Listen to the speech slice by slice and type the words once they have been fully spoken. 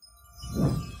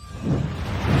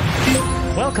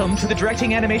Welcome to the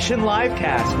Directing Animation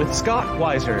Livecast with Scott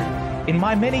Weiser. In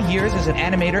my many years as an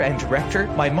animator and director,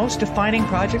 my most defining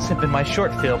projects have been my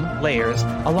short film, Layers,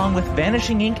 along with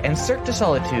Vanishing Ink and Cirque du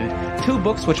Solitude, two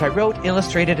books which I wrote,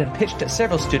 illustrated, and pitched at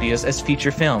several studios as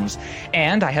feature films.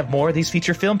 And I have more of these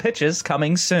feature film pitches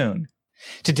coming soon.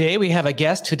 Today we have a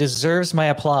guest who deserves my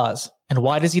applause. And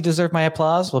why does he deserve my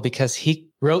applause? Well, because he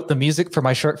wrote the music for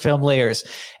my short film Layers.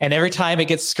 And every time it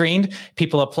gets screened,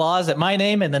 people applaud at my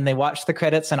name and then they watch the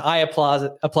credits and I applaud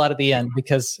at the end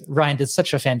because Ryan did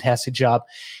such a fantastic job.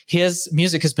 His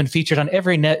music has been featured on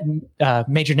every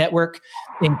major network,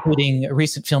 including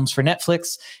recent films for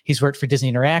Netflix. He's worked for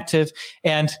Disney Interactive.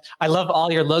 And I love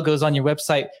all your logos on your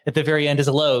website. At the very end is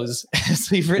a Lowe's.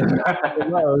 So you've written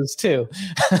Lowe's too,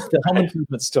 the home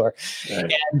improvement store.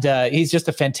 Right. And he's just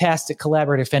a fantastic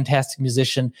collaborator, fantastic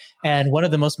musician, and one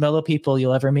of the most mellow people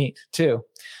you'll ever meet too.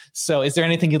 So is there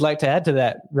anything you'd like to add to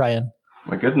that, Ryan?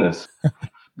 My goodness.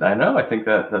 I know. I think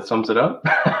that sums it up.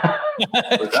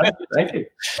 Thank you.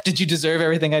 Did you deserve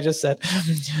everything I just said?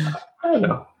 I don't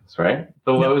know. That's right.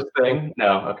 The Lowe's thing?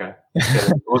 No. Okay.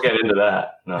 We'll get into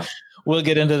that. No. We'll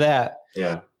get into that.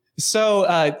 Yeah. So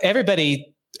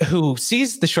everybody who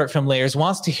sees the short film Layers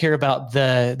wants to hear about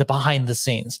the behind the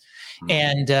scenes.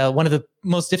 And one of the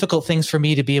most difficult things for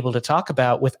me to be able to talk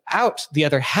about without the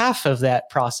other half of that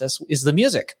process is the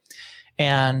music.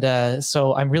 And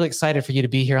so I'm really excited for you to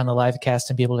be here on the live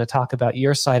cast and be able to talk about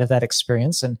your side of that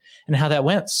experience and how that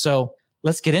went. So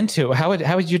let's get into it.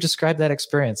 How would you describe that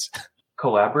experience?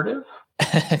 Collaborative?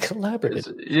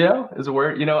 Collaborative. Is a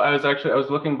word. I was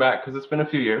looking back because it's been a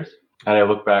few years and I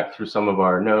look back through some of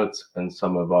our notes and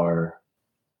some of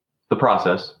the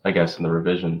process, I guess, and the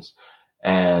revisions.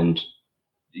 And,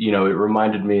 it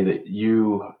reminded me that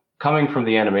you coming from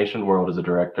the animation world as a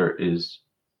director is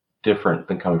different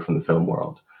than coming from the film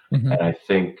world. Mm-hmm. And I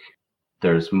think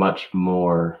there's much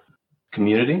more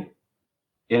community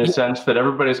in a sense that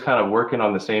everybody's kind of working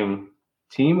on the same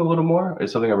team a little more.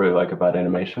 Is something I really like about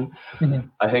animation. Mm-hmm.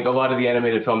 I think a lot of the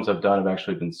animated films I've done have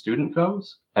actually been student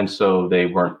films. And so they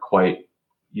weren't quite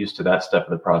used to that step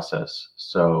of the process.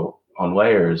 So on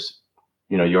Layers,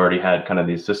 you already had kind of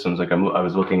these systems. Like I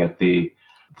was looking at the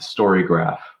story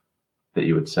graph that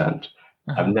you would send.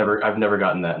 Uh-huh. I've never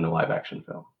gotten that in a live action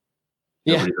film.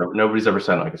 Yeah. Nobody's ever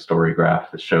sent like a story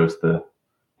graph that shows the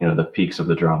peaks of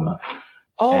the drama.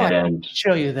 Oh, I did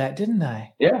show you that, didn't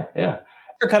I? Yeah. I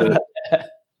forgot about that.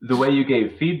 The way you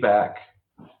gave feedback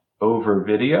over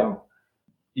video,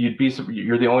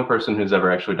 you're the only person who's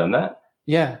ever actually done that.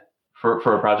 Yeah. For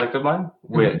a project of mine,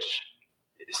 mm-hmm. which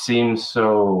seems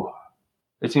so.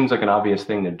 It seems like an obvious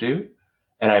thing to do.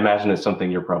 And I imagine it's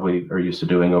something you probably are used to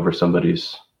doing over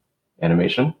somebody's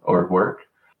animation or work.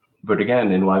 But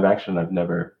again, in live action, I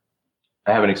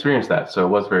haven't experienced that. So it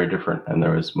was very different. And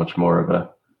there was much more of a,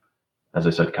 as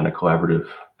I said, kind of collaborative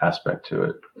aspect to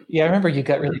it. Yeah, I remember you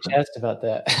got really jazzed about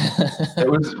that. It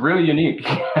was really unique.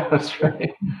 That's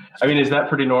right. I mean, is that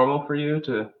pretty normal for you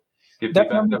to give feedback?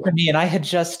 That's normal for me. And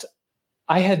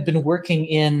I had been working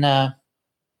in, actually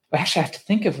I have to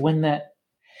think of when that,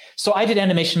 so I did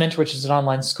Animation Mentor, which is an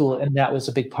online school, and that was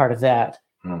a big part of that.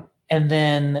 Hmm. And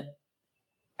then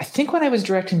I think when I was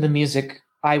directing the music,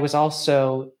 I was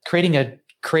also creating a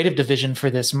creative division for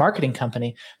this marketing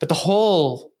company, but the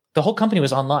whole company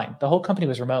was online. The whole company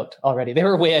was remote already. They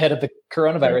were way ahead of the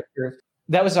coronavirus curve.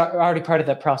 That was already part of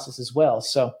that process as well.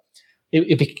 So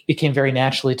it came very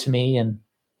naturally to me. And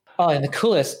the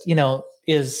coolest,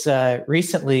 is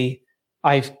recently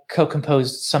I've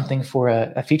co-composed something for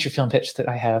a feature film pitch that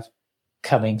I have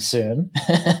coming soon.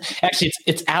 Actually,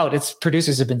 it's out. Its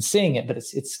producers have been seeing it, but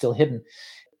it's still hidden.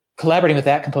 Collaborating with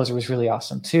that composer was really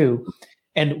awesome too.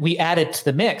 And we added to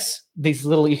the mix these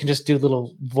you can just do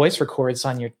little voice records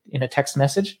in a text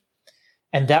message.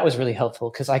 And that was really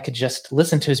helpful because I could just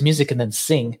listen to his music and then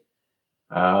sing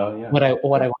what I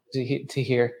wanted to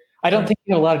hear. I don't think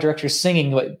you have a lot of directors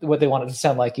singing what they want it to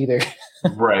sound like either.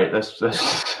 Right. That's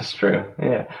true.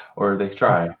 Yeah. Or they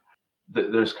try.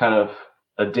 There's kind of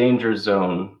a danger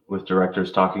zone with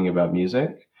directors talking about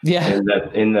music. Yeah.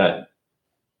 In that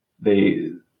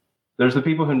there's the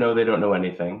people who know they don't know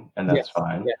anything, and that's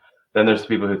fine. Yeah. Then there's the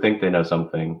people who think they know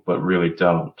something, but really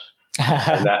don't.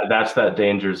 And that's that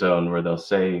danger zone where they'll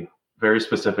say very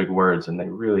specific words and they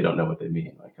really don't know what they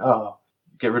mean. Like, oh,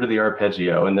 get rid of the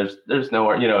arpeggio, and there's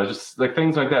no, just like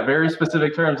things like that, very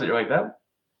specific terms that you're like,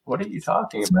 what are you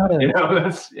talking about?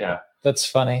 That's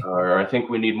funny. Or I think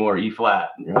we need more E flat.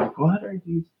 And you're like, what are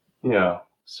you,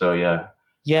 so yeah.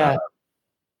 Yeah.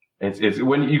 It's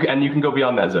when you can go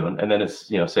beyond that zone and then it's,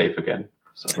 safe again.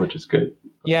 So, which is good.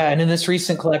 Yeah. And in this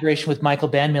recent collaboration with Michael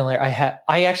Bandmiller,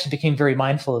 I actually became very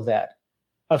mindful of that.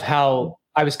 of how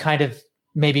I was kind of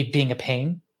maybe being a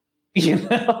pain, you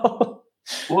know?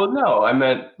 Well, no, I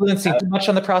meant influencing too much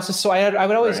on the process. So I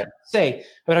would always say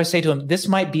to him, this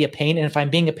might be a pain, and if I'm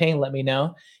being a pain, let me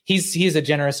know. He's a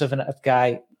generous of a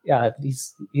guy.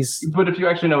 He's. But if you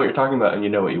actually know what you're talking about and you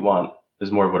know what you want,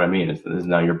 is more of what I mean. Is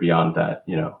now you're beyond that.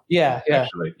 You know. Yeah.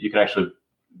 Actually, you can actually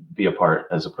be a part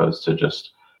as opposed to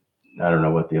just I don't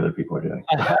know what the other people are doing.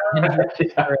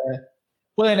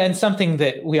 Well, and something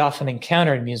that we often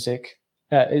encounter in music,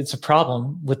 it's a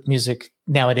problem with music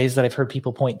nowadays that I've heard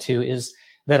people point to, is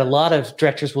that a lot of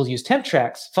directors will use temp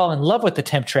tracks, fall in love with the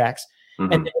temp tracks,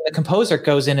 and then the composer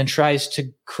goes in and tries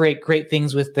to create great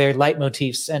things with their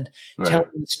leitmotifs and telling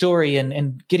the story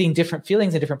and getting different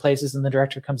feelings in different places. And the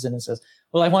director comes in and says,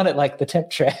 well, I want it like the temp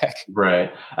track.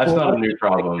 Right. That's not a new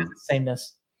problem.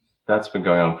 Sameness. That's been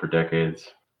going on for decades.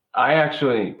 I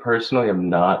actually personally am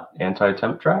not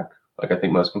anti-temp track. Like I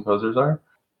think most composers are,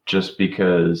 just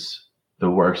because the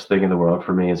worst thing in the world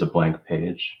for me is a blank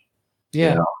page.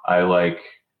 Yeah. You know, I like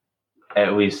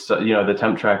at least, the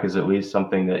temp track is at least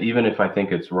something that even if I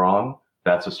think it's wrong,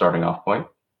 that's a starting off point.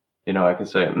 You know, I can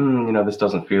say, this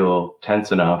doesn't feel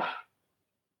tense enough,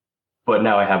 but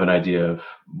now I have an idea of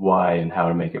why and how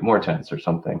to make it more tense or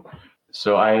something.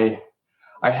 So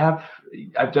I've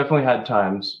definitely had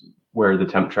times where the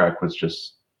temp track was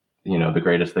just, the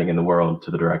greatest thing in the world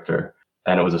to the director.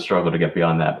 And it was a struggle to get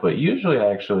beyond that. But usually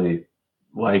I actually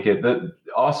like it.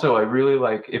 Also, I really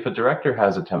like if a director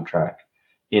has a temp track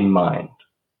in mind,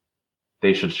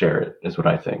 they should share it, is what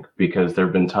I think. Because there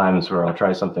have been times where I'll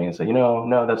try something and say,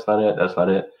 no, that's not it. That's not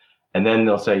it. And then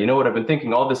they'll say, you know what, I've been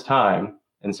thinking all this time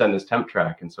and send this temp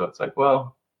track. And so it's like,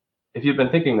 well, if you've been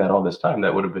thinking that all this time,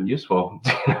 that would have been useful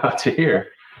to hear.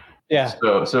 Yeah.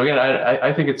 So again,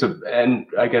 I think and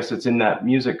I guess it's in that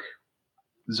music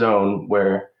zone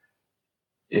where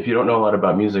if you don't know a lot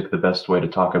about music, the best way to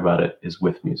talk about it is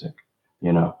with music,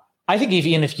 I think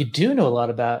even if you do know a lot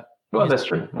about music, that's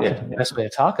true. Yeah. The best way to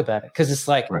talk about it. Because it's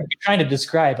like you're trying to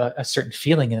describe a certain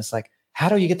feeling, and it's like, how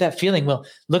do you get that feeling? Well,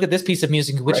 look at this piece of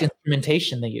music, which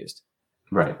instrumentation they used.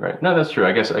 Right. No, that's true.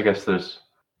 I guess there's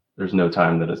no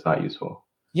time that it's not useful.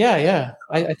 Yeah.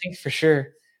 I think for sure.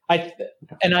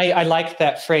 I like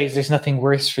that phrase. There's nothing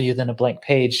worse for you than a blank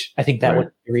page. I think that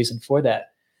would be a reason for that.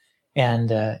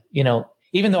 And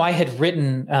even though I had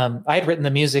written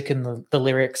the music and the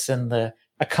lyrics and the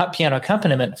piano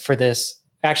accompaniment for this.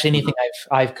 Actually, anything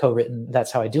I've co-written,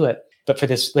 that's how I do it. But for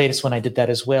this latest one, I did that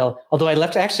as well. Although I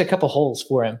left actually a couple holes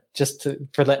for him, just to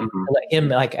let him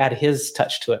like add his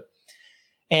touch to it.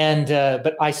 And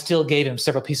but I still gave him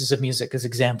several pieces of music as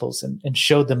examples and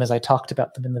showed them as I talked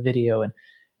about them in the video and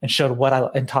showed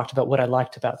and talked about what I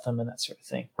liked about them and that sort of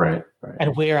thing. Right.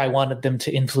 And where I wanted them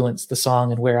to influence the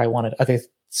song and where I wanted other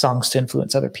songs to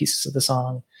influence other pieces of the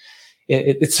song.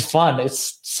 It's fun.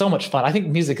 It's so much fun. I think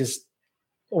music is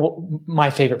my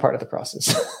favorite part of the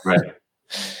process. Right.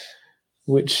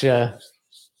 Which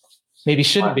maybe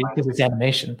shouldn't be because it's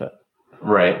animation, but.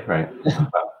 Right.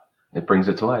 It brings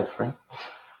it to life, right?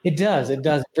 It does. It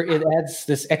adds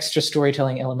this extra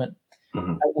storytelling element.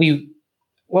 Mm-hmm.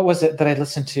 What was it that I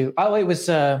listened to? Oh, it was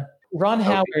Ron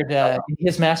Howard in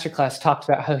his masterclass talked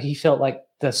about how he felt like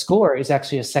the score is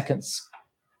actually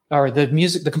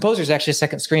the composer is actually a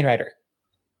second screenwriter.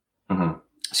 Mm-hmm.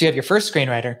 So you have your first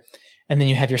screenwriter, and then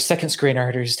you have your second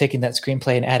screenwriter who's taking that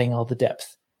screenplay and adding all the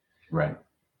depth. Right.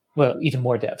 Well, even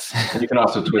more depth. And you can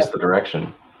also twist the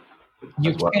direction.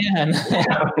 You can.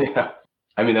 Yeah.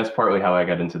 I mean, that's partly how I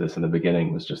got into this in the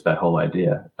beginning, was just that whole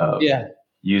idea of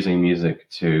using music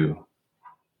to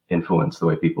influence the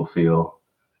way people feel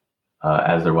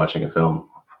as they're watching a film.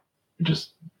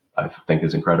 Just, I think,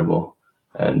 is incredible.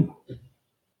 And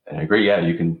I agree. Yeah,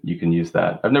 you can use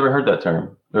that. I've never heard that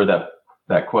term or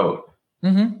that quote.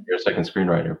 Mm-hmm. You're a second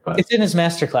screenwriter, but it's in his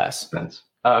masterclass.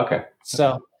 Oh, okay.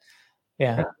 So,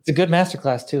 yeah, it's a good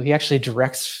masterclass too. He actually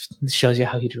shows you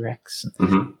how he directs,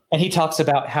 mm-hmm. and he talks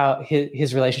about how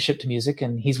his relationship to music.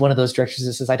 And he's one of those directors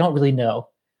that says, "I don't really know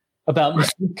about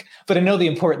music, but I know the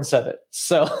importance of it."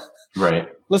 So,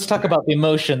 let's talk about the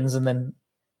emotions, and then.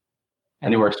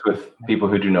 And he works with people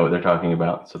who do know what they're talking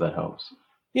about, so that helps.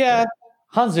 Yeah.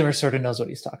 Hans Zimmer sort of knows what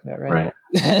he's talking about, right?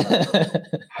 Right.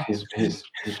 he's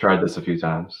tried this a few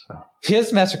times. So.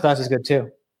 His masterclass is good too.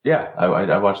 Yeah,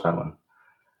 I watched that one.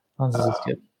 Hans is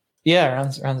good. Yeah,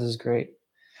 Hans is great.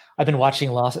 I've been watching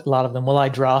a lot of them while I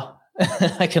draw.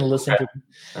 I can listen to them.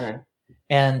 All right.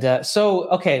 And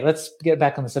okay, let's get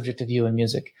back on the subject of you and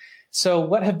music. So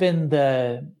what have been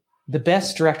the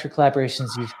best director collaborations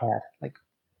you've had?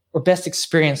 Or best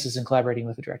experiences in collaborating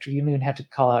with a director? You don't even have to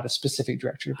call out a specific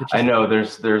director. But I know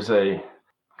there's a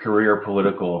career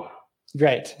political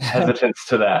Right. hesitance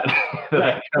to that.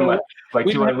 Right.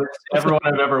 Do I list everyone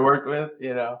I've ever worked with?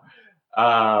 It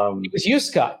was you,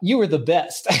 Scott. You were the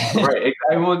best. Right.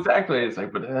 Well, exactly. It's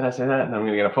like, but then I say that, and I'm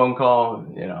going to get a phone call.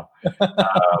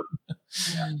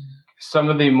 Some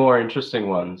of the more interesting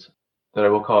ones that I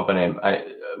will call up a name.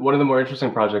 One of the more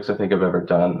interesting projects I think I've ever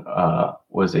done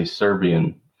was a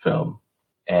Serbian film,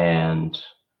 and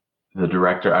the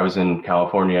director. I was in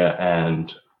California,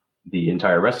 and the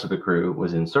entire rest of the crew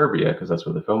was in Serbia because that's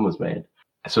where the film was made.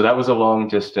 So that was a long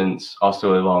distance,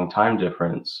 also a long time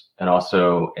difference, and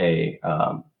also the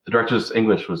director's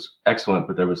English was excellent,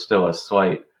 but there was still a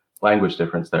slight language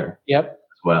difference there. Yep.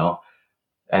 As well.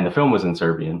 And the film was in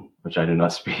Serbian, which I do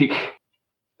not speak.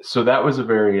 So that was a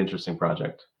very interesting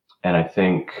project. And I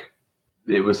think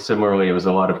it was a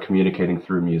lot of communicating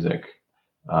through music.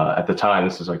 At the time,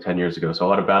 this was like 10 years ago. So a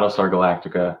lot of Battlestar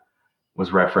Galactica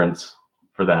was reference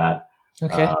for that.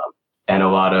 Okay. And a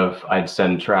lot of, I'd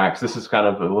send tracks. This is kind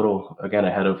of a little, again,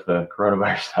 ahead of the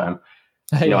coronavirus time.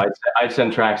 I'd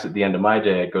send tracks at the end of my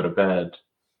day. I'd go to bed.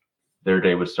 Their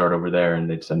day would start over there, and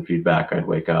they'd send feedback. I'd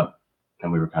wake up,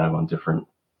 and we were kind of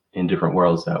in different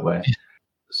worlds that way.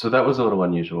 So that was a little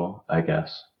unusual, I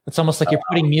guess. It's almost like you're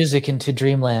putting music into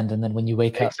dreamland, and then when you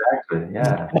wake up, exactly,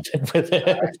 yeah.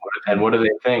 And what do they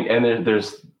think? And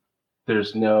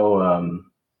there's no.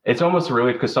 It's almost a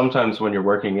relief because sometimes when you're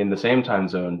working in the same time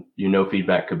zone,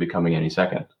 feedback could be coming any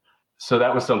second. So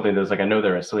that was something that's like, I know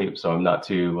they're asleep, so I'm not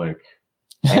too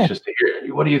anxious to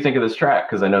hear, what do you think of this track?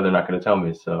 Because I know they're not going to tell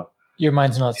me. So your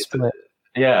mind's not split.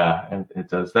 Yeah, and it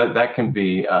does. That can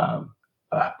be a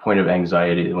point of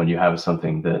anxiety when you have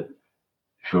something that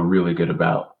you feel really good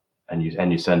about, and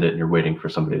you send it, and you're waiting for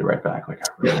somebody to write back. Like,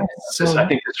 I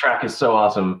think this track is so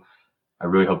awesome. I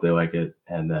really hope they like it.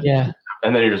 And then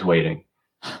you're just waiting.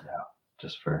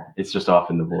 It's just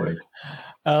off in the void.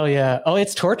 Oh yeah. Oh,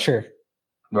 it's torture.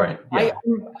 Right. Yeah.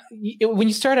 When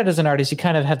you start out as an artist, you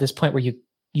kind of have this point where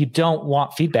you don't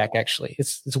want feedback. Actually,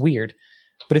 it's weird,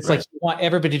 but it's like you want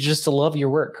everybody just to love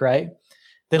your work, right?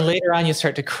 Then later on, you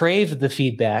start to crave the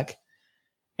feedback,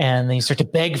 and then you start to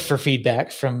beg for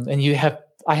feedback from. And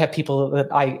I have people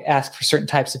that I ask for certain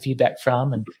types of feedback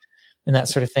from, and that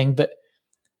sort of thing. But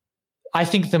I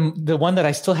think the one that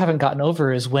I still haven't gotten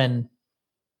over is when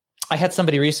I had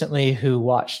somebody recently who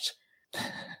watched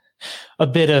a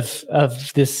bit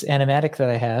of this animatic that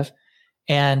I have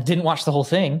and didn't watch the whole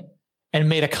thing and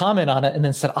made a comment on it and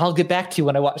then said, I'll get back to you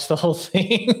when I watch the whole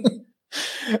thing.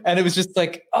 And it was just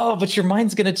like, oh, but your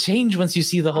mind's going to change once you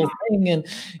see the whole thing. And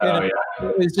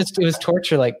it was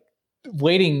torture, like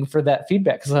waiting for that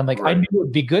feedback. Cause I'm like, I knew it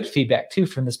would be good feedback too,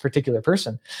 from this particular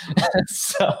person.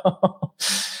 So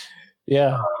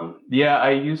yeah.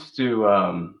 I used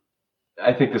to,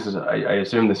 I think I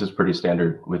assume this is pretty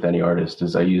standard with any artist,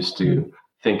 is I used to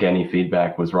think any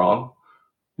feedback was wrong.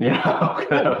 I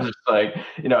was just like,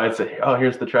 I'd say, oh,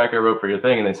 here's the track I wrote for your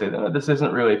thing. And they say, no, this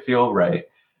doesn't really feel right.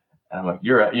 And I'm like,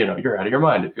 you're out of your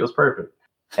mind. It feels perfect.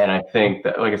 And I think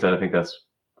that, like I said,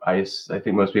 I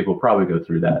think most people probably go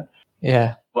through that.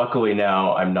 Yeah. Luckily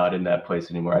now I'm not in that place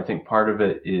anymore. I think part of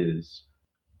it is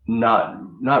not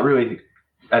really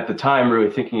at the time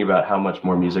really thinking about how much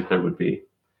more music there would be.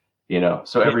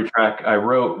 So every track I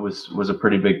wrote was a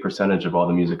pretty big percentage of all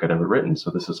the music I'd ever written.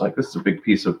 So this is a big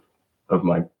piece of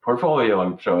my portfolio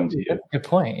I'm showing to you. Good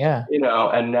point. Yeah.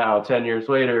 And now 10 years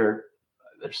later,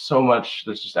 there's so much,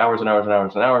 there's just hours and hours and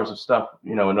hours and hours of stuff,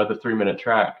 another 3-minute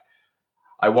track.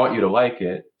 I want you to like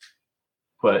it,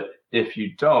 but if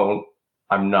you don't,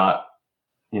 I'm not,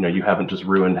 you haven't just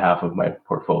ruined half of my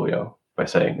portfolio by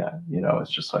saying that,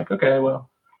 it's just like, okay, well.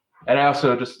 And I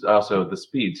also the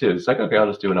speed too. It's like, okay, I'll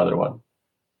just do another one,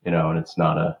 and it's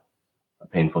not a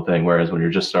painful thing. Whereas when you're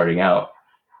just starting out,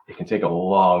 it can take a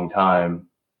long time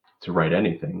to write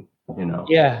anything,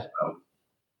 Yeah.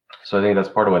 So I think that's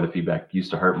part of why the feedback used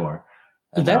to hurt more.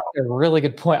 And that's a really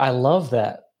good point. I love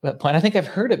that point. I think I've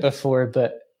heard it before,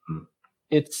 but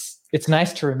it's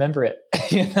nice to remember it.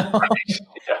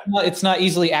 It's not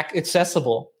easily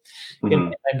accessible in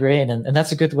my brain, and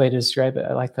that's a good way to describe it.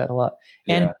 I like that a lot.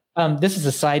 And this is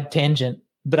a side tangent,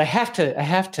 but I have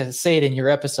to say it in your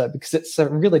episode because it's a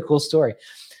really cool story.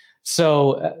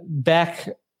 So back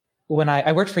when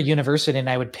I worked for a university, and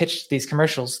I would pitch these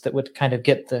commercials that would kind of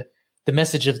get the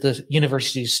message of the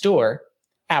university store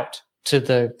out to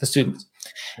the students.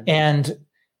 And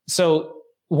so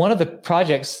one of the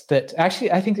projects that actually,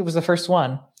 I think it was the first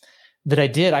one that I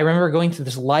did, I remember going to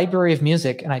this library of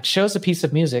music, and I chose a piece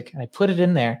of music and I put it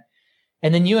in there.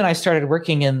 And then you and I started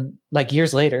working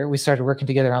years later, we started working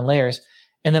together on Layers.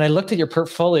 And then I looked at your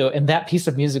portfolio, and that piece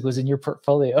of music was in your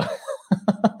portfolio.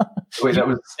 Wait,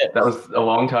 that was a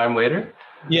long time later?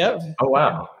 Yep. Oh,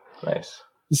 wow. Nice.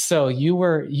 So you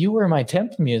were my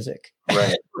temp music.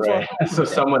 Right. So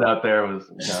someone out there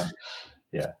was,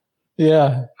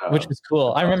 yeah, which was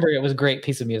cool. I remember it was a great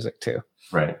piece of music too.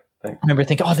 Right. Thanks. I remember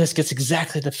thinking, oh, this gets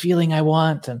exactly the feeling I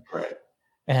want.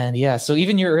 And yeah, so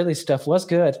even your early stuff was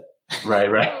good.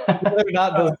 Right. Whether or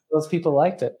not those people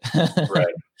liked it.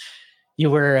 Right. You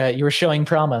were showing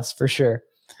promise for sure.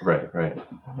 Right.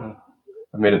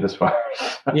 I made it this far.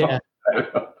 Yeah.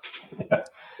 Yeah.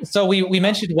 So we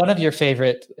mentioned one of your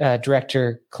favorite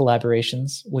director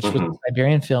collaborations, which was the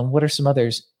Siberian film. What are some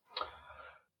others?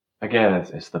 Again,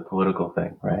 it's the political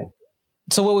thing, right?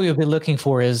 So what we would be looking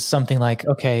for is something like,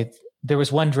 okay, there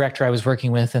was one director I was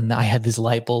working with and I had this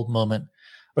light bulb moment.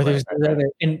 Or there's other,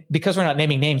 and because we're not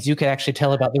naming names, you could actually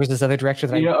tell about, there was this other director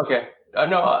that okay.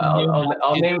 No,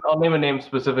 I'll name a name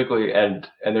specifically, and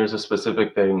there's a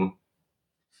specific thing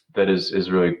that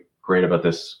is really great about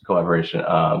this collaboration.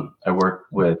 I work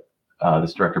with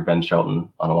this director Ben Shelton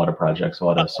on a lot of projects,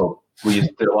 we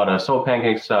did a lot of Soul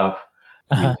Pancake stuff.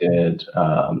 We did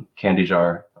Candy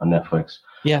Jar on Netflix.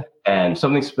 Yeah. And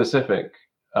something specific,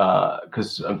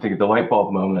 because I'm thinking the light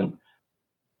bulb moment,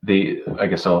 I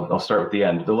guess I'll start with the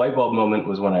end. The light bulb moment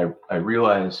was when I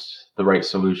realized the right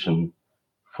solution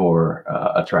for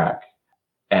a track,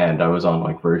 and I was on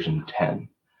like version 10.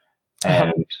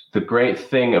 And the great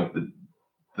thing of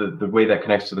the way that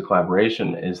connects to the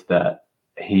collaboration is that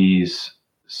he's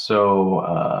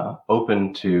so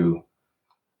open to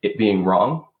it being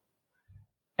wrong,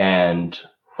 and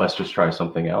let's just try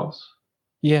something else.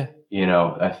 Yeah.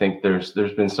 I think there's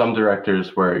been some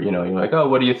directors where, you're like, oh,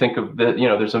 what do you think of that?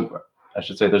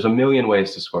 There's a million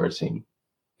ways to score a scene.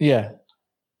 Yeah.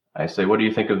 I say, what do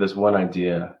you think of this one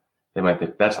idea? They might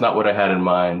think, that's not what I had in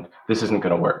mind. This isn't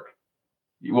going to work.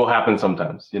 It will happen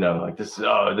sometimes, like this,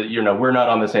 we're not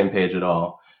on the same page at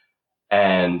all.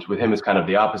 And with him, it's kind of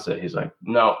the opposite. He's like,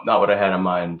 no, not what I had in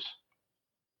mind.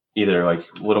 Either like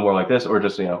a little more like this, or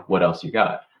just, what else you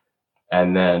got?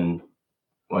 And then,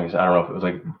 like I said, I don't know if it was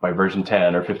like by version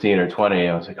 10 or 15 or 20,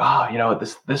 I was like, oh,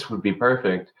 this would be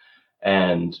perfect.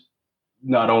 And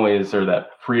not only is there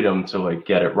that freedom to like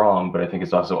get it wrong, but I think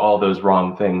it's also all those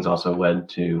wrong things also led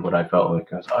to what I felt like,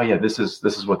 this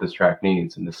is what this track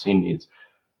needs and this scene needs.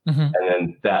 Mm-hmm. And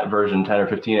then that version 10 or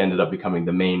 15 ended up becoming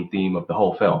the main theme of the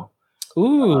whole film.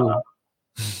 Ooh.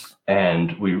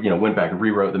 And we, went back and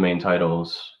rewrote the main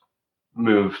titles,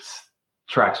 moved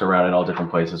tracks around in all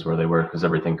different places where they were, because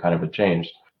everything kind of had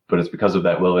changed. But it's because of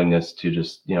that willingness to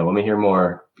just, let me hear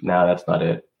more. Nah, that's not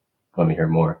it. Let me hear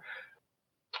more.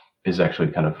 Is actually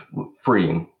kind of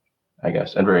freeing, I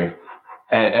guess, and very,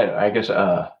 and I guess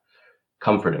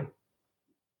comforting.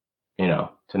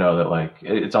 To know that like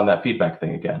it's on that feedback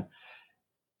thing again.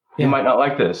 Yeah. He might not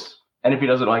like this, and if he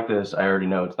doesn't like this, I already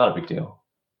know it's not a big deal.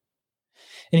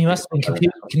 And he must have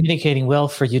been communicating well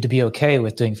for you to be okay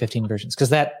with doing 15 versions,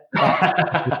 because that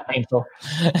was painful.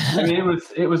 I mean,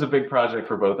 it was a big project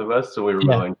for both of us, so we were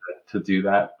willing to do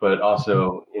that. But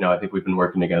also, I think we've been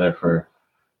working together for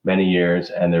many years,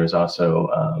 and there's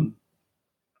also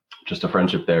just a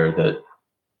friendship there that,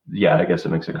 I guess it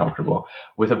makes it comfortable.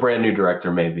 With a brand new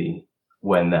director, maybe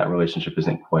when that relationship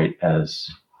isn't quite as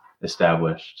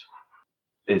established,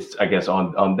 it's, I guess,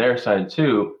 on their side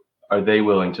too. Are they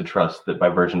willing to trust that by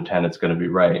version 10 it's going to be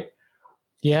right?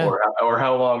 Yeah. Or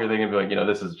how long are they going to be like,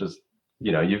 this is just,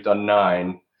 you've done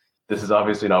 9. This is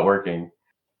obviously not working.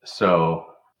 So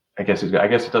I guess it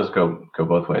does go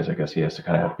both ways. I guess he has to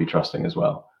kind of be trusting as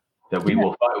well that we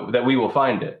will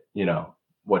find it.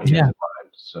 What he has in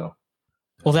mind. So.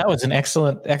 Well, that was an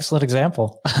excellent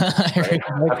example.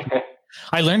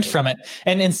 I learned from it.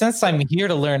 And since I'm here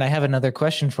to learn, I have another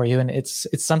question for you. And it's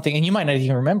something, and you might not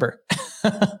even remember.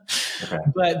 Okay.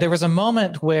 But there was a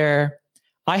moment where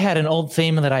I had an old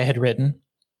theme that I had written,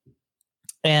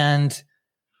 and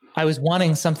I was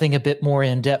wanting something a bit more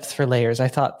in depth for layers. I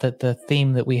thought that the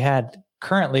theme that we had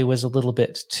currently was a little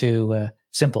bit too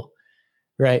simple,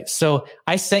 right? So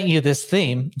I sent you this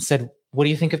theme and said, what do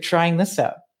you think of trying this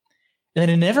out? And then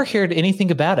I never heard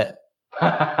anything about it.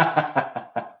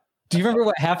 Do you remember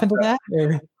what happened to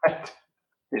that?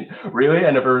 Really?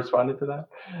 I never responded to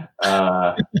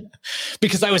that.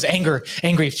 Because I was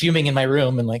angry, fuming in my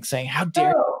room and like saying, "How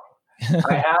dare!"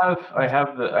 I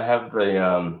have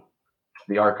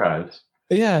the archives.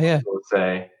 Yeah. Let's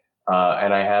say,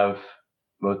 and I have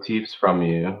motifs from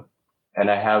you,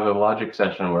 and I have a Logic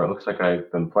session where it looks like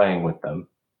I've been playing with them.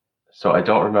 So I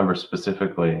don't remember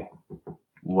specifically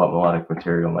what melodic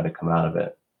material might have come out of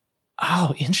it.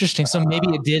 Oh, interesting. So maybe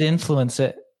it did influence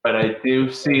it. But I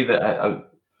do see that.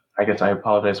 I guess I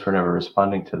apologize for never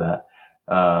responding to that.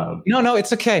 No,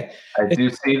 it's okay. I do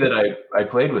see that I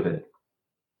played with it.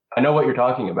 I know what you're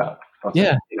talking about.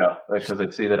 Yeah. Because I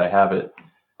see that I have it,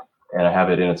 and I have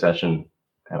it in a session.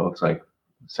 And it looks like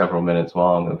several minutes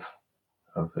long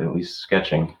of at least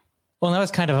sketching. Well, that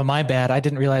was kind of a my bad. I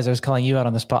didn't realize I was calling you out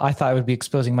on the spot. I thought I would be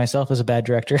exposing myself as a bad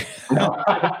director. No.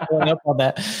 Going up on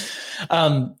that.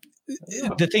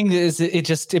 The thing is,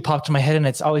 it popped in my head, and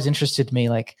it's always interested me.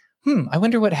 Like, I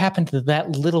wonder what happened to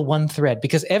that little one thread,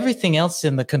 because everything else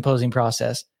in the composing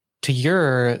process to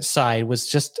your side was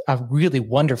just a really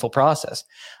wonderful process.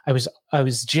 I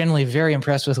was generally very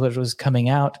impressed with what was coming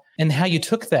out and how you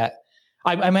took that.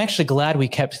 I'm actually glad we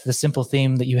kept the simple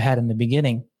theme that you had in the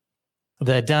beginning.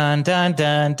 The dun dun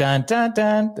dun dun dun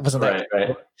dun. It wasn't that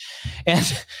right.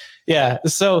 And yeah,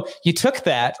 so you took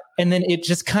that, and then it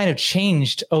just kind of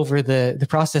changed over the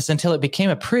process until it became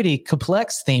a pretty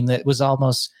complex theme that was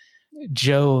almost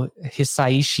Joe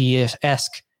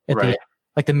Hisaishi-esque at the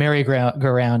like the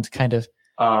merry-go-round kind of.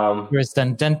 Where it's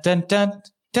dun dun dun dun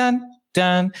dun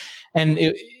dun, and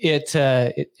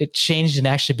it changed and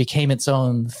actually became its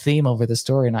own theme over the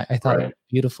story, and I thought it was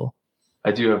beautiful.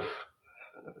 I do have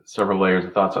several layers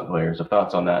of thoughts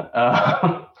on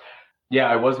that. Yeah,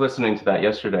 I was listening to that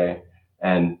yesterday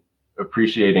and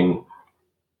appreciating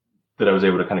that I was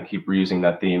able to kind of keep reusing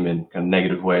that theme in kind of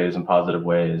negative ways and positive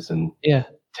ways and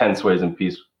tense ways and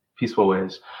peaceful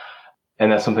ways.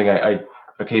 And that's something I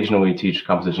occasionally teach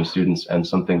composition students, and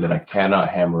something that I cannot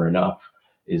hammer enough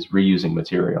is reusing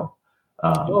material,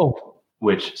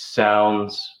 which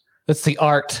sounds... That's the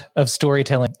art of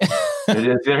storytelling. It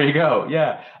is. There you go.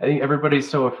 Yeah. I think everybody's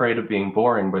so afraid of being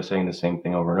boring by saying the same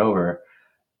thing over and over.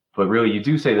 But really, you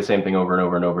do say the same thing over and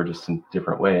over and over, just in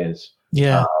different ways.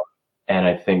 Yeah. And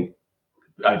I think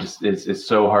it's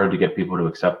so hard to get people to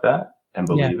accept that and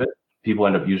believe it. People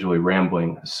end up usually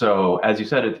rambling. So as you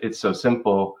said, it's so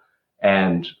simple.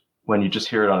 And when you just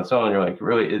hear it on its own, you're like,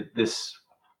 really, this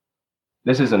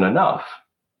isn't enough.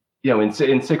 In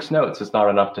 6 notes, it's not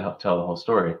enough to help tell the whole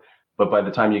story. But by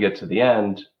the time you get to the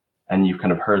end and you've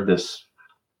kind of heard this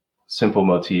simple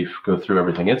motif go through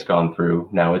everything it's gone through,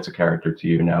 now it's a character to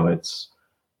you. Now it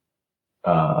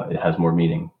has more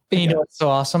meaning. You know what's so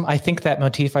awesome? I think that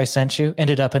motif I sent you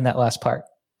ended up in that last part.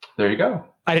 There you go.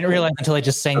 I didn't realize until I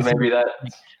just sang. So maybe that.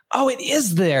 Oh, it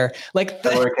is there. Like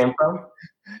where it came from.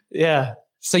 Yeah.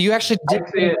 So you actually did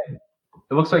see it.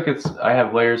 It looks like I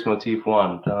have layers motif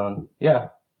 1. Yeah.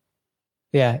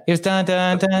 Yeah, it was dun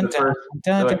dun dun dun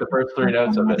dun. Like the first 3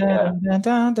 notes of it. Yeah. Dun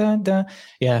dun dun dun.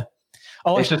 Yeah.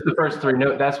 Oh, it's just the first 3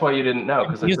 notes. That's why you didn't know,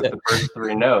 because I took the first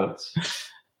 3 notes.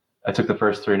 I took the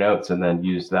first 3 notes and then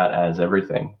used that as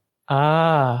everything.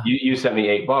 You sent me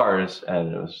 8 bars,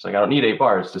 and it was just like, I don't need 8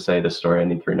 bars to say this story. I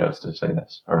need 3 notes to say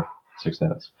this, or 6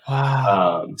 notes.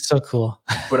 Wow, so cool.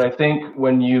 But I think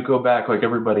when you go back, like,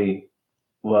 everybody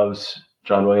loves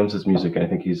John Williams' music, and I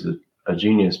think he's a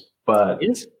genius. But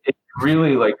it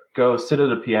really, like, go sit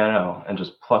at a piano and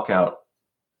just pluck out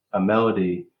a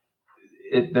melody.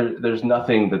 There's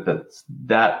nothing that's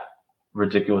that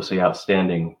ridiculously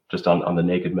outstanding just on the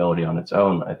naked melody on its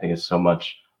own. I think it's so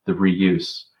much the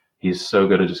reuse. He's so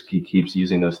good at he keeps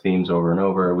using those themes over and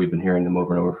over. We've been hearing them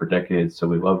over and over for decades, so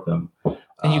we love them.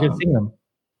 And you can sing them.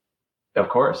 Of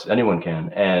course, anyone can.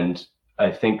 And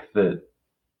I think that,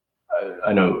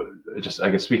 I know, I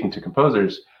guess speaking to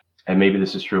composers, and maybe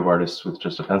this is true of artists with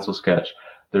just a pencil sketch,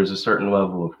 there's a certain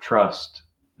level of trust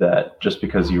that just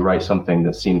because you write something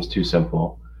that seems too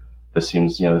simple, this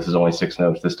seems, this is only 6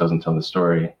 notes, this doesn't tell the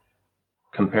story,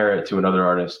 compare it to another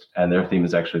artist and their theme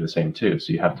is actually the same too.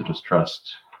 So you have to just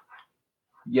trust.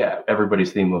 Yeah,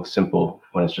 everybody's theme looks simple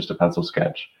when it's just a pencil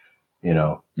sketch,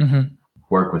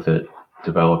 work with it,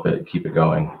 develop it, keep it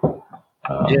going.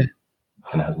 And it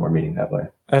has more meaning that way.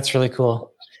 That's really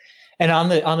cool. And on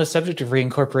the subject of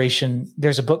reincorporation,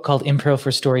 there's a book called Impro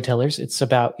for Storytellers. It's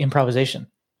about improvisation.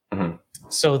 Mm-hmm.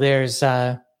 So there's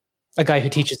a guy who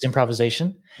teaches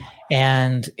improvisation,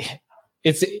 and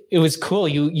it was cool.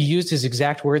 You used his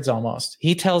exact words almost.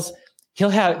 Because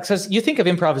you think of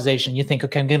improvisation, you think,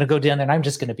 okay, I'm going to go down there and I'm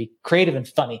just going to be creative and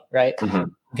funny, right? Mm-hmm.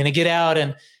 I'm going to get out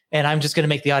and I'm just going to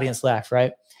make the audience laugh,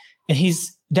 right? And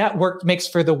that work makes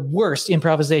for the worst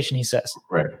improvisation, he says.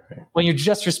 Right. When you're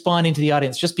just responding to the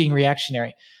audience, just being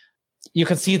reactionary. You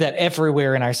can see that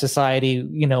everywhere in our society,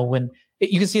 when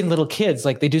you can see in little kids,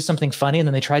 like they do something funny and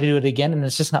then they try to do it again and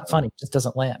it's just not funny. It just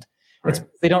doesn't land. Right.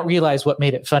 They don't realize what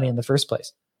made it funny in the first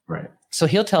place. Right. So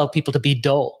he'll tell people to be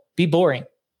dull, be boring.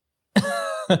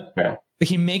 Yeah.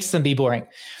 He makes them be boring.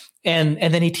 And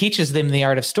then he teaches them the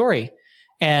art of story.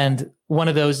 And one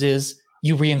of those is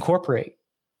you reincorporate,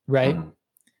 right? Mm-hmm.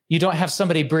 You don't have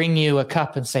somebody bring you a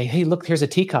cup and say, "Hey, look, here's a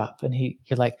teacup," and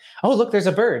you're like, "Oh, look, there's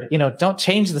a bird." Don't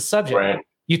change the subject. Right.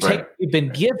 You take what you've been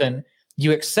given,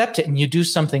 you accept it, and you do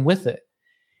something with it.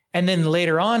 And then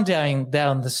later on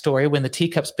down the story, when the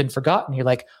teacup's been forgotten, you're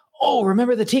like, "Oh,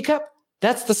 remember the teacup?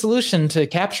 That's the solution to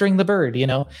capturing the bird."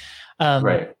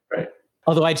 Right.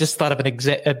 Although I just thought of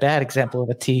a bad example of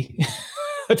a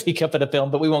teacup in a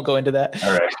film, but we won't go into that.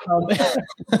 All right.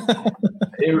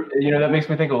 That makes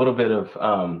me think a little bit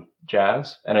of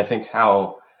jazz, and I think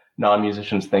how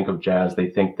non-musicians think of jazz. They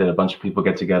think that a bunch of people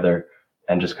get together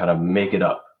and just kind of make it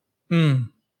up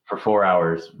for 4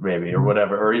 hours, maybe, or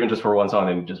whatever, or even just for one song,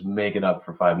 and just make it up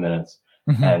for 5 minutes.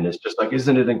 Mm-hmm. And it's just like,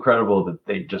 isn't it incredible that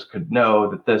they just could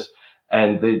know that this,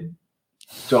 and they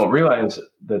don't realize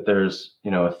that there's,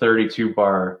 a 32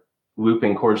 bar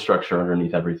looping chord structure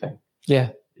underneath everything. Yeah.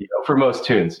 For most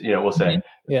tunes, we'll say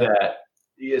yeah.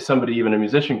 that somebody, even a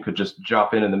musician, could just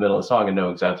drop in the middle of the song and know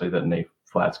exactly that an A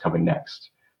flat's coming next.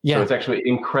 Yeah. So it's actually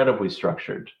incredibly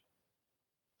structured,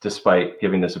 despite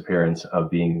giving this appearance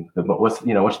of being what's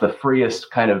the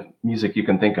freest kind of music you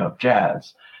can think of,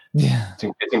 jazz. Yeah.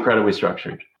 It's incredibly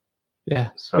structured. Yeah.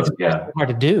 So it's hard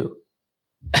to do.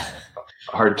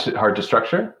 Hard to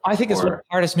structure? I think it's one of the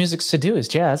hardest musics to do is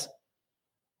jazz.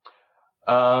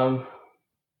 I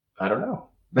don't know.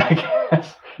 I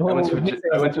guess. I went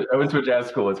to a jazz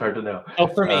school. It's hard to know. Oh,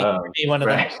 for me, one of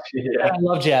them. Yeah. I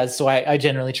love jazz, so I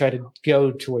generally try to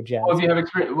go toward jazz. Well, if you have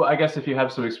experience, I guess if you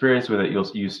have some experience with it,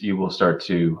 you will start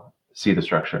to see the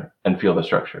structure and feel the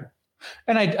structure.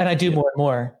 And I do more and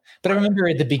more. But I remember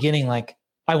at the beginning, like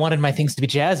I wanted my things to be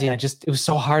jazzy, and it was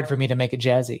so hard for me to make it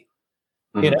jazzy.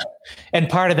 Mm-hmm. And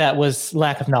part of that was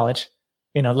lack of knowledge,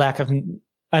 lack of an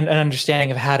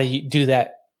understanding of how to do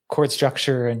that chord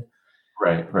structure and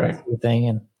right thing,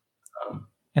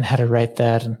 and how to write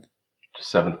that, and just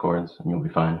seventh chords, and you'll be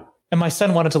fine. And my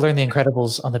son wanted to learn The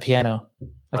Incredibles on the piano,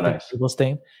 like nice. The Incredibles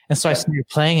theme, and so I started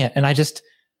playing it, and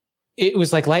it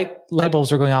was like light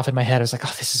bulbs were going off in my head. I was like,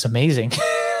 "Oh, this is amazing."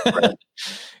 Right.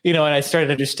 And I started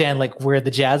to understand like where the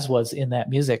jazz was in that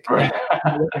music. Right.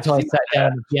 Until I sat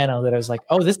down on the piano, that I was like,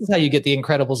 "Oh, this is how you get the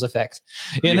Incredibles effect."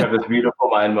 You have this beautiful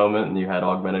mind moment, and you had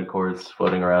augmented chords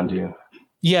floating around you.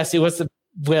 Yes, it was.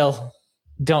 Well,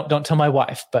 don't tell my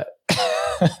wife, but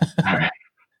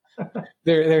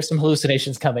there's some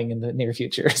hallucinations coming in the near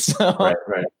future. So.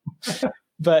 Right.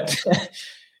 But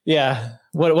yeah,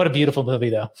 what a beautiful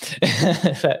movie though.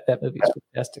 that movie is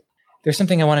fantastic. There's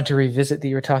something I wanted to revisit that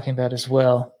you were talking about as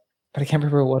well, but I can't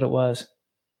remember what it was.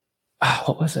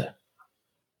 What was it?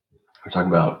 We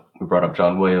brought up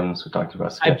John Williams. We talked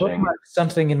about sketching. I bookmarked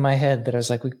something in my head that I was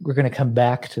like, we're going to come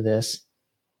back to this.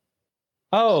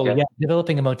 Oh, yeah,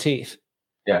 developing a motif.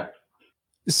 Yeah.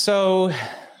 So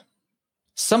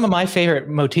some of my favorite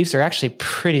motifs are actually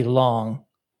pretty long,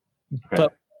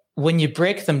 but when you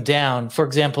break them down, for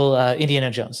example,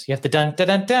 Indiana Jones, you have the dun, dun,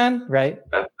 dun, dun, right?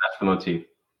 That's the motif.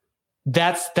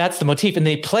 That's the motif, and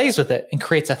he plays with it and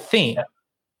creates a theme. Yeah.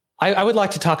 I would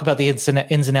like to talk about the ins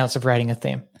and outs of writing a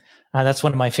theme. That's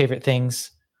one of my favorite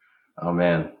things. Oh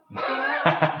man.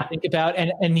 Think about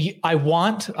and I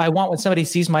want when somebody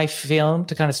sees my film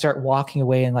to kind of start walking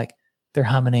away and like they're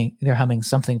humming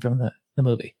something from the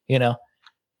movie, and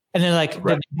then like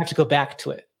they have to go back to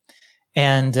it.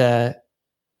 And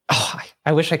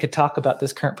I wish I could talk about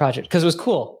this current project because it was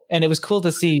cool, and it was cool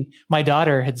to see my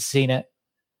daughter had seen it,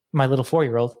 my little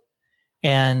 4-year-old,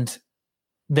 and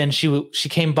then she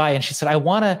came by and she said, I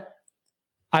want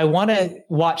to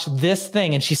watch this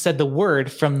thing, and she said the word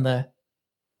from the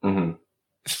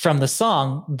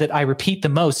song that I repeat the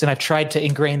most, and I've tried to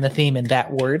ingrain the theme in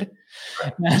that word.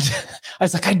 Right. And I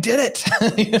was like, I did it,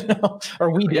 or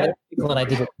we did it, and I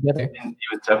did it together.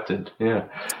 You accepted, yeah.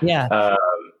 Yeah.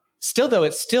 Still, though,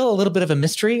 it's still a little bit of a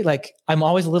mystery. Like I'm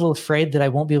always a little afraid that I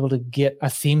won't be able to get a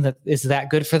theme that is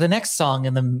that good for the next song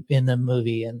in the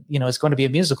movie, and it's going to be a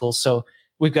musical, so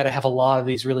we've got to have a lot of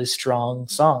these really strong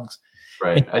songs.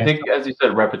 Right. I think, as you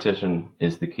said, repetition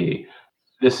is the key.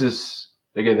 This is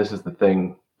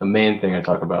the main thing I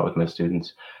talk about with my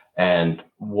students. And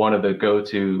one of the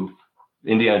go-to,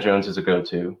 Indiana Jones is a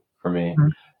go-to for me,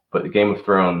 but the Game of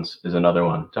Thrones is another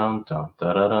one. Dun, dun,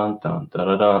 da, da, dun, dun, da,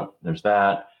 da, dun. There's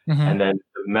that. Mm-hmm. And then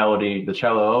the melody, the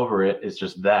cello over it is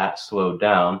just that slowed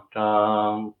down.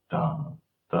 Dun, dun,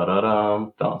 da, da,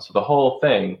 dun, dun. So the whole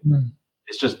thing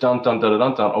is just dun, dun, da, da,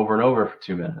 dun, dun over and over for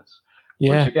 2 minutes.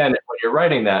 Yeah. Which again, when you're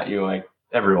writing that, you're like,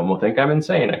 everyone will think I'm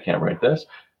insane. I can't write this.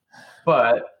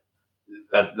 But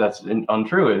that's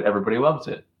untrue. Everybody loves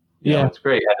it. It's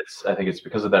great. And I think it's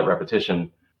because of that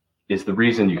repetition is the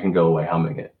reason you can go away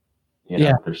humming it.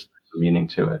 There's some meaning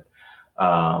to it.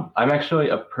 I'm actually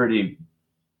a pretty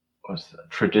was a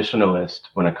traditionalist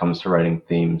when it comes to writing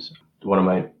themes.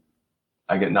 My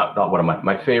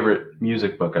favorite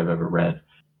music book I've ever read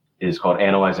is called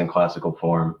Analyzing Classical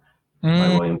Form by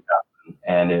William Kaplan.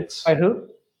 And it's by who?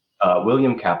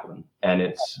 William Kaplan. And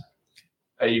it's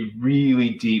a really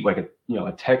deep, like a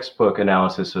textbook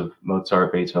analysis of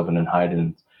Mozart, Beethoven, and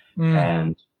Haydn.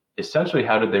 And essentially,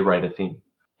 how did they write a theme?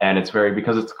 And it's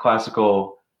because it's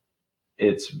classical,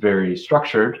 it's very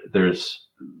structured. There's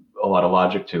a lot of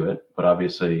logic to it, but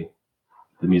obviously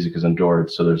the music is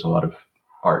endured, so there's a lot of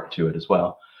art to it as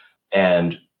well.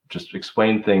 And just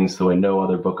explain things the way no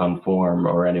other book on form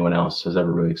or anyone else has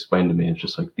ever really explained to me. It's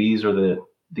just like, these are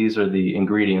the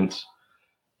ingredients,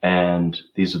 and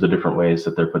these are the different ways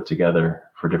that they're put together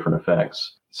for different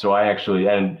effects. So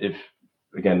and if,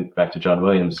 again, back to John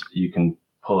Williams, you can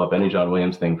pull up any John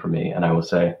Williams thing for me, and I will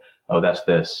say, oh, that's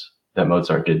this that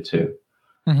Mozart did too.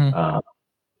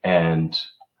 And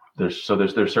there's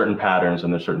certain patterns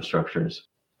and there's certain structures.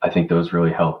 I think those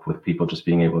really help with people just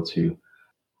being able to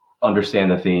understand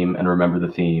the theme and remember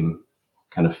the theme,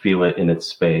 kind of feel it in its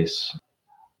space.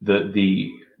 To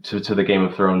the Game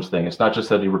of Thrones thing, it's not just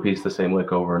that he repeats the same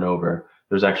lick over and over.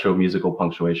 There's actual musical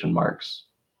punctuation marks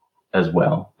as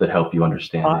well that help you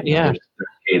understand it. There's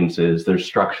cadences, there's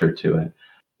structure to it.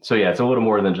 So yeah, it's a little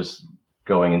more than just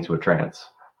going into a trance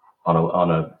on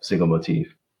a single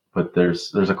motif, but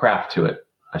there's a craft to it,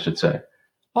 I should say.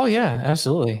 Oh yeah,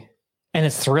 absolutely. And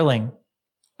it's thrilling.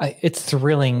 It's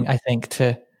thrilling, I think,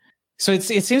 so it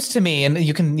seems to me, and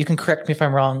you can correct me if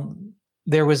I'm wrong,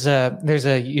 there's a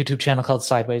YouTube channel called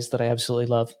Sideways that I absolutely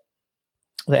love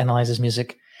that analyzes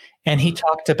music. And he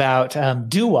talked about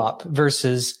doo-wop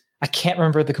versus, I can't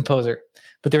remember the composer,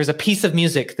 but there's a piece of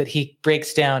music that he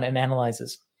breaks down and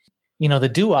analyzes. The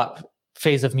doo-wop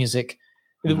phase of music,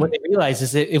 what they realize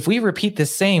is that if we repeat the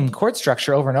same chord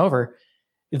structure over and over,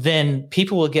 then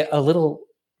people will get a little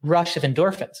rush of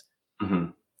endorphins.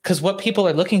 Because what people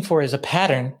are looking for is a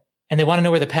pattern, and they want to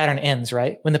know where the pattern ends,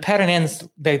 right? When the pattern ends,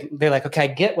 they're like, okay, I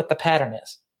get what the pattern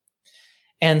is.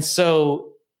 And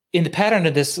so in the pattern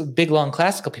of this big, long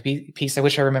classical piece, I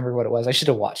wish I remembered what it was. I should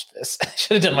have watched this. I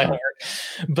should have done my homework.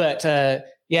 But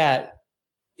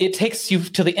it takes you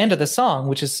to the end of the song,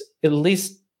 which is at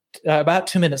least about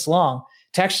 2 minutes long,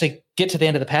 to actually get to the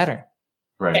end of the pattern.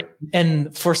 Right.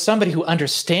 And for somebody who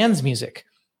understands music,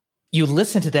 you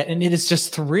listen to that, and it is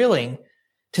just thrilling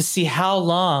to see how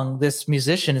long this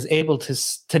musician is able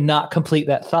to not complete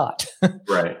that thought.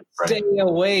 Right. Stay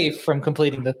away from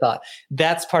completing the thought.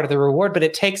 That's part of the reward, but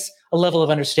it takes a level of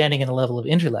understanding and a level of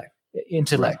intellect.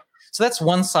 Right. So that's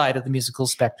one side of the musical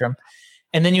spectrum.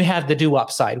 And then you have the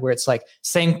doo-wop side, where it's like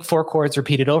same 4 chords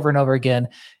repeated over and over again.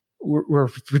 We're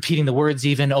repeating the words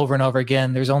even over and over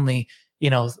again. There's only,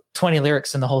 20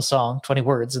 lyrics in the whole song, 20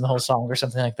 words in the whole song or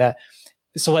something like that.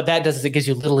 So what that does is it gives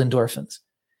you little endorphins.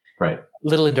 Right.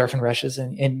 Little endorphin rushes,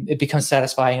 and it becomes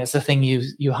satisfying. It's the thing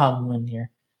you hum when you're,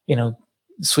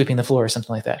 sweeping the floor or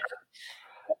something like that.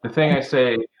 The thing I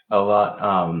say a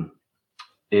lot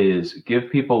is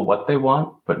give people what they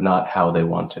want, but not how they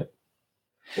want it.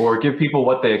 Or give people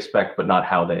what they expect, but not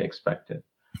how they expect it.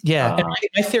 Yeah. And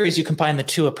my theory is you combine the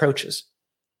two approaches.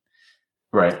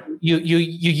 Right. You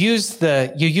use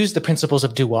the principles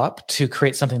of doo-wop to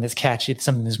create something that's catchy,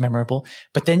 something that's memorable,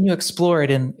 but then you explore it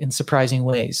in surprising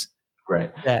ways.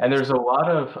 Right. And there's a lot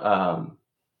of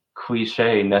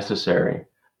cliche necessary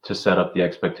to set up the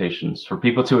expectations. For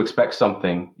people to expect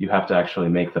something, you have to actually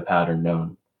make the pattern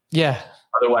known. Yeah.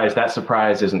 Otherwise, that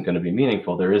surprise isn't going to be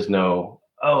meaningful. There is no,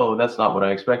 oh, that's not what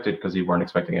I expected, because you weren't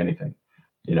expecting anything.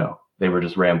 They were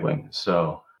just rambling.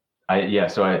 So I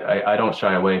don't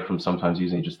shy away from sometimes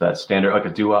using just that standard, like a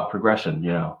doo-wop progression,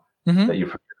 that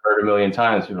you've heard a million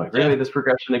times. You're like, really, this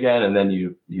progression again? And then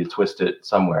you twist it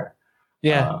somewhere.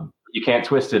 Yeah. You can't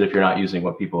twist it if you're not using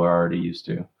what people are already used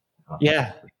to.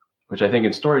 Which I think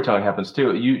in storytelling happens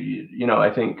too. I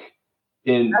think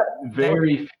in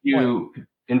very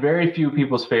few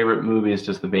people's favorite movies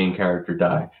does the main character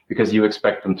die, because you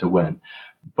expect them to win.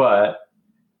 But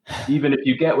even if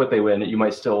you get what they win, you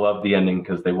might still love the ending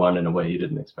because they won in a way you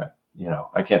didn't expect.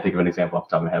 I can't think of an example off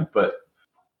the top of my head, but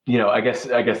I guess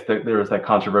there was that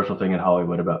controversial thing in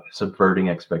Hollywood about subverting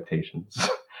expectations.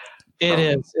 It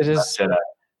is.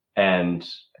 And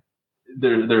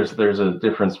there's a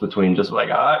difference between just like,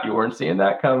 you weren't seeing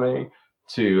that coming,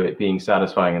 to it being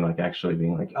satisfying and like actually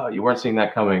being like, oh, you weren't seeing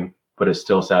that coming, but it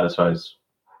still satisfies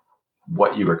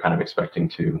what you were kind of expecting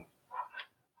to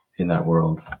in that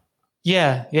world.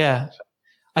 Yeah.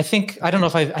 I think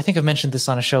I've mentioned this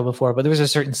on a show before, but there was a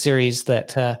certain series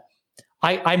that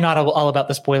I'm not all about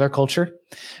the spoiler culture.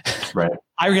 Right.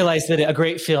 I realized that a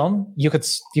great film, you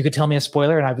could tell me a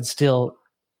spoiler and I would still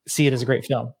see it as a great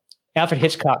film. Alfred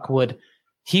Hitchcock would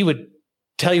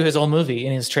tell you his own movie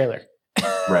in his trailer.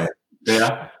 Right.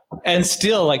 Yeah. And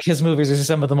still, like, his movies are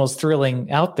some of the most thrilling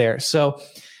out there. So,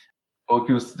 well,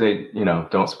 people say,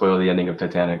 don't spoil the ending of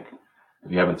Titanic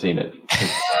if you haven't seen it.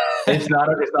 It's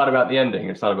not about the ending.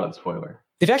 It's not about the spoiler.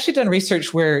 They've actually done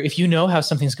research where if you know how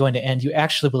something's going to end, you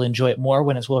actually will enjoy it more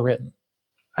when it's well written.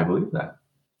 I believe that.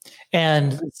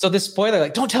 And so this spoiler,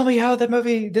 like, don't tell me how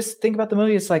this thing about the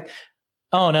movie, it's like,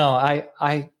 oh no,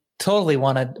 I totally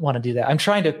want to do that. I'm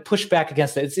trying to push back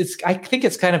against it. I think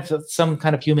it's kind of some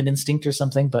kind of human instinct or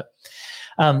something. But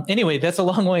anyway, that's a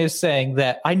long way of saying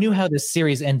that I knew how this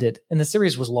series ended, and the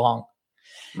series was long.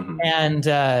 Mm-hmm.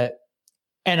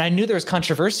 And I knew there was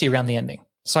controversy around the ending.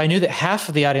 So I knew that half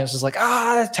of the audience was like,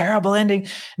 terrible ending. And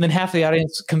then half of the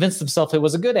audience convinced themselves it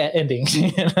was a good ending.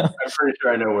 I'm pretty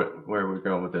sure I know where we're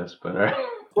going with this, but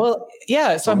well,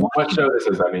 yeah. So what show this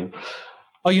is, I mean.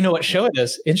 Oh, you know what show it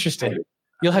is? Interesting.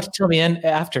 You'll have to tell me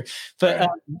after. But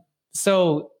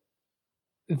so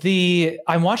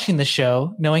I'm watching the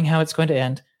show knowing how it's going to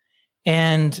end.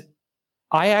 And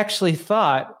I actually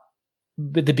thought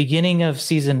at the beginning of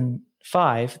season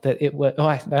 5 that it was,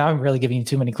 I'm really giving you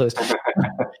too many clues.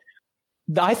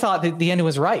 I thought that the ending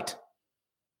was right.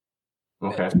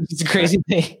 Okay. It's a crazy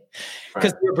thing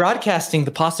because they were broadcasting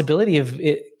the possibility of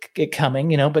it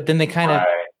coming, but then they kind of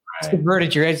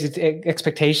subverted your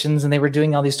expectations and they were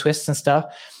doing all these twists and stuff.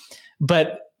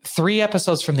 But 3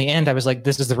 episodes from the end, I was like,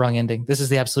 this is the wrong ending. This is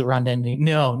the absolute wrong ending.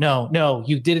 No,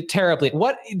 you did it terribly.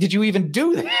 What did you even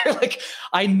do there? Like,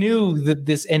 I knew that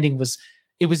this ending was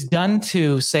done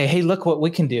to say, hey, look what we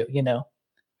can do,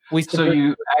 So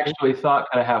you actually thought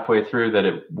kind of halfway through that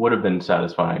it would have been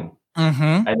satisfying. Mm-hmm.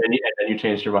 And then you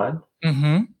changed your mind?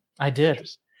 Mm-hmm. I did.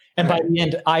 And by the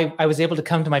end, I was able to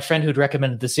come to my friend who'd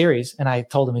recommended the series, and I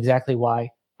told him exactly why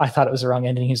I thought it was the wrong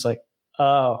ending. He's like,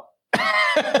 oh.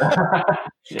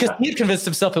 Because he had convinced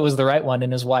himself it was the right one,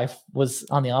 and his wife was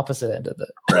on the opposite end of it.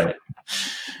 Right.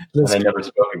 And they never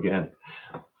spoke again.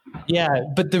 Yeah,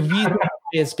 but the reason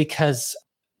is because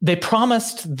they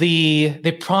promised the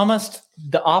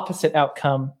opposite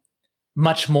outcome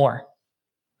much more.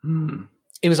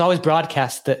 It was always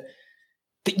broadcast that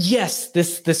yes,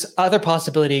 this other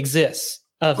possibility exists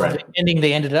of the ending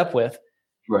they ended up with.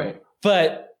 Right.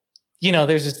 But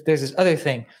there's this other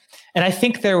thing, and I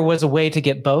think there was a way to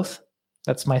get both.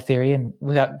 That's my theory, and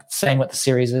without saying what the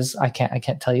series is, I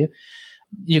can't tell you.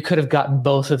 You could have gotten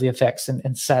both of the effects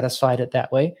and satisfied it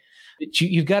that way. But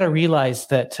you've got to realize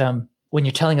that when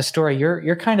you're telling a story,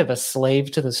 you're kind of a slave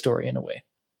to the story in a way,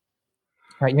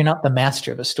 right? You're not the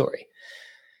master of a story.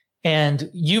 And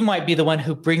you might be the one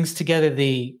who brings together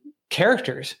the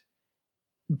characters,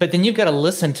 but then you've got to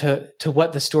listen to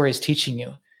what the story is teaching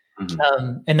you,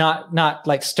 and not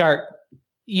like start.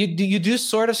 You do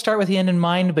sort of start with the end in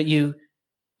mind, but you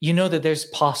know that there's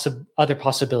other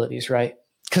possibilities, right?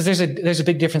 Because there's a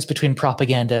big difference between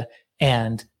propaganda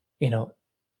and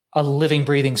a living,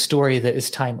 breathing story that is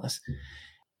timeless.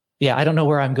 Yeah, I don't know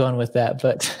where I'm going with that,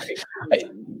 but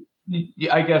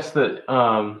I guess that.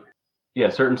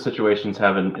 Certain situations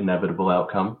have an inevitable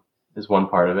outcome is one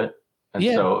part of it. And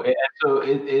so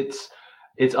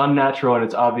it's unnatural and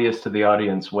it's obvious to the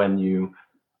audience when you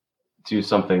do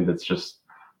something that's just,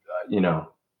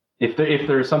 if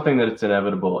there's something that it's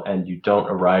inevitable and you don't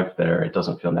arrive there, it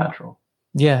doesn't feel natural.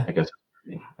 Yeah. I guess.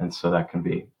 And so that can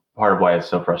be part of why it's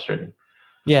so frustrating.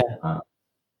 Yeah.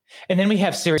 And then we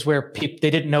have series where they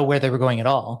didn't know where they were going at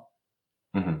all.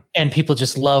 Mm-hmm. And people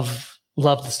just love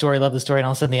the story, and all of a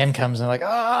sudden the end comes and they're like,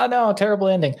 oh no, terrible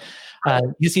ending.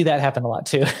 You see that happen a lot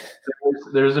too.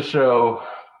 There's a show,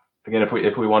 again,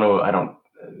 if we want to, I don't,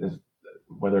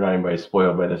 whether or not anybody's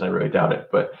spoiled by this, I really doubt it,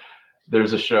 but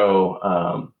there's a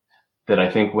show that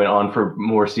I think went on for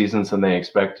more seasons than they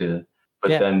expected, but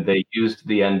then they used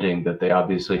the ending that they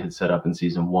obviously had set up in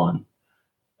season 1.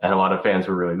 And a lot of fans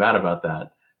were really mad about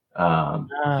that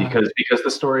because the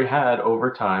story had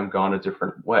over time gone a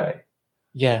different way.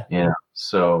 Yeah. Yeah.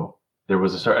 So there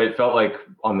was it felt like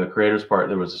on the creator's part,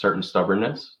 there was a certain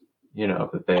stubbornness,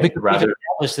 that they rather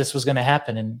established this was going to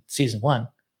happen in season 1.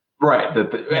 Right.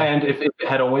 And if it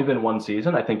had only been one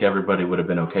season, I think everybody would have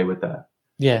been okay with that.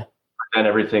 Yeah. And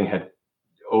everything had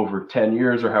over 10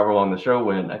 years or however long the show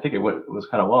went. I think it was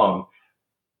kind of long.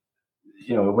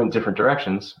 It went different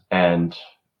directions, and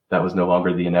that was no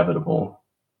longer the inevitable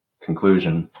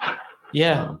conclusion.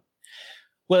 Yeah.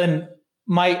 Well, and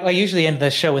I usually end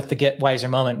the show with the Get Wiser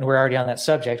moment, and we're already on that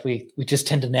subject. We just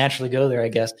tend to naturally go there, I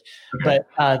guess. Okay.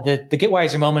 But the Get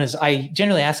Wiser moment is I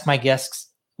generally ask my guests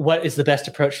what is the best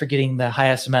approach for getting the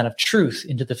highest amount of truth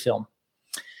into the film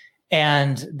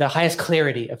and the highest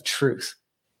clarity of truth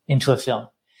into a film.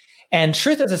 And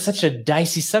truth is such a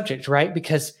dicey subject, right?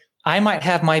 Because I might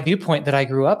have my viewpoint that I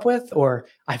grew up with, or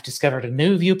I've discovered a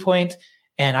new viewpoint,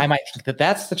 and I might think that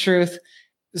that's the truth.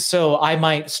 So I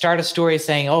might start a story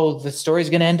saying, oh, the story's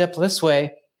going to end up this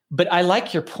way. But I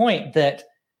like your point that,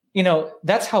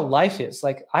 that's how life is.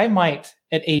 Like I might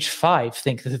at age 5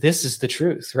 think that this is the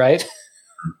truth, right?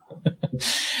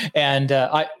 And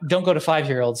I don't go to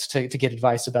 5-year-olds to get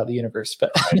advice about the universe.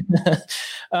 But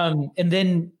and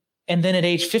then at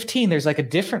age 15, there's like a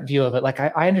different view of it. Like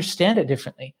I understand it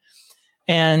differently.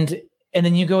 And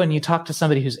then you go and you talk to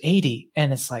somebody who's 80,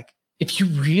 and it's like, if you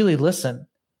really listen,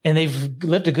 and they've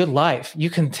lived a good life, you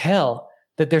can tell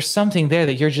that there's something there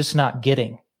that you're just not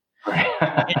getting.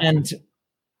 And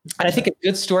I think a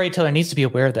good storyteller needs to be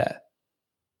aware of that.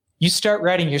 You start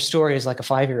writing your story as like a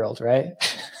 5-year-old, right?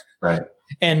 Right.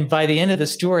 And by the end of the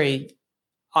story,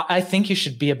 I think you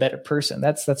should be a better person.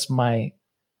 That's my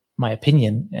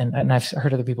opinion. And I've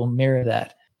heard other people mirror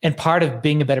that. And part of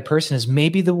being a better person is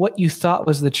maybe what you thought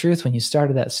was the truth when you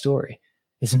started that story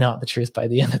is not the truth by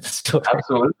the end of the story.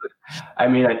 Absolutely. I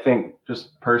mean, I think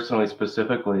just personally,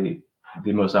 specifically,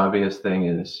 the most obvious thing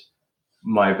is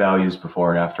my values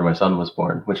before and after my son was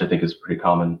born, which I think is a pretty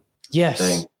common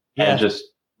thing. Yeah. And just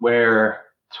where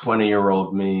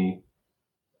 20-year-old me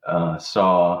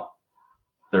saw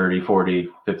 30, 40,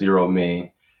 50-year-old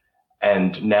me.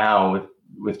 And now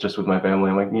with my family,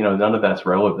 I'm like, none of that's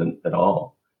relevant at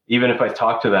all. Even if I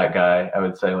talk to that guy, I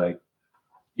would say like,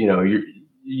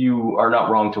 you are not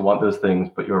wrong to want those things,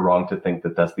 but you're wrong to think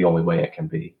that that's the only way it can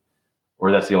be,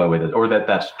 or that's the only way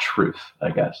that's truth, I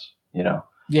guess, Yeah.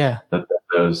 That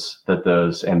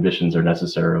those ambitions are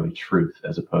necessarily truth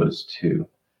as opposed to,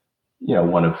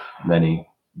 one of many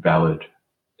valid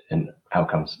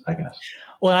outcomes, I guess.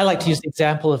 Well, I like to use the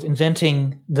example of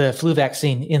inventing the flu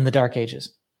vaccine in the Dark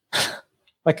Ages.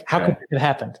 Like, how could it have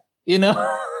happened?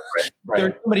 Right. There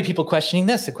are so many people questioning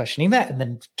this and questioning that, and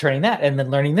then turning that, and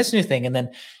then learning this new thing, and then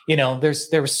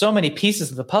there were so many pieces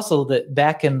of the puzzle that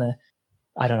back in the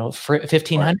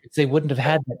 1500s they wouldn't have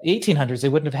had, 1800s they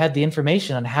wouldn't have had the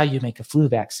information on how you make a flu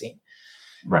vaccine.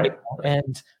 Right.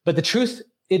 But the truth,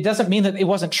 it doesn't mean that it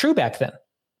wasn't true back then.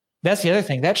 That's the other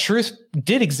thing. That truth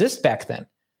did exist back then.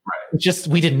 Right. It's just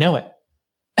we didn't know it.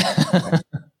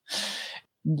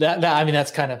 Right.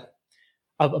 That's kind of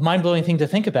a mind-blowing thing to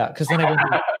think about, because then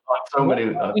so many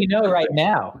we know right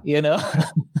now, and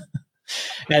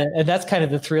that's kind of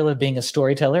the thrill of being a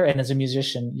storyteller. And as a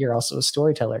musician, you're also a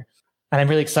storyteller, and I'm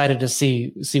really excited to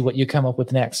see what you come up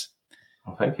with next.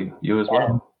 Well, thank you. You as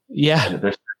well. Yeah. And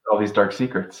there's all these dark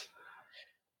secrets.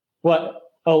 What?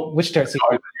 Oh, which dark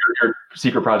secrets? Your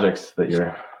secret projects that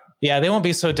you're. Yeah, they won't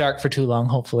be so dark for too long,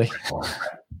 hopefully.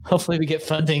 Hopefully we get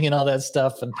funding and all that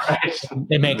stuff, and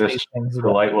they make these things. The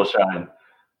light will shine.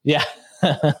 Yeah.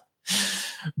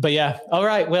 But yeah. All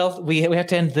right. Well, we have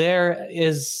to end there.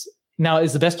 Is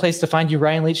the best place to find you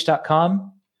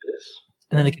RyanLeach.com? Yes.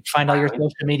 And then they can find all your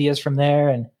social medias from there,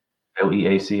 and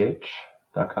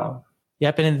LEACH.com.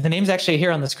 Yep. And the name's actually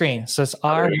here on the screen. So it's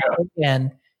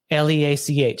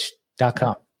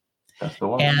RyanLeach.com. That's the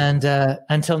one. And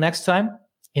until next time,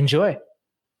 enjoy.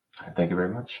 Thank you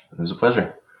very much. It was a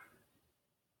pleasure.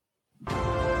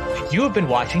 You have been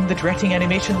watching the Directing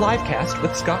Animation Livecast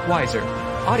with Scott Weiser.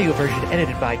 Audio version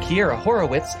edited by Kiera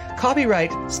Horowitz.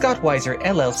 Copyright Scott Weiser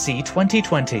LLC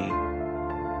 2020.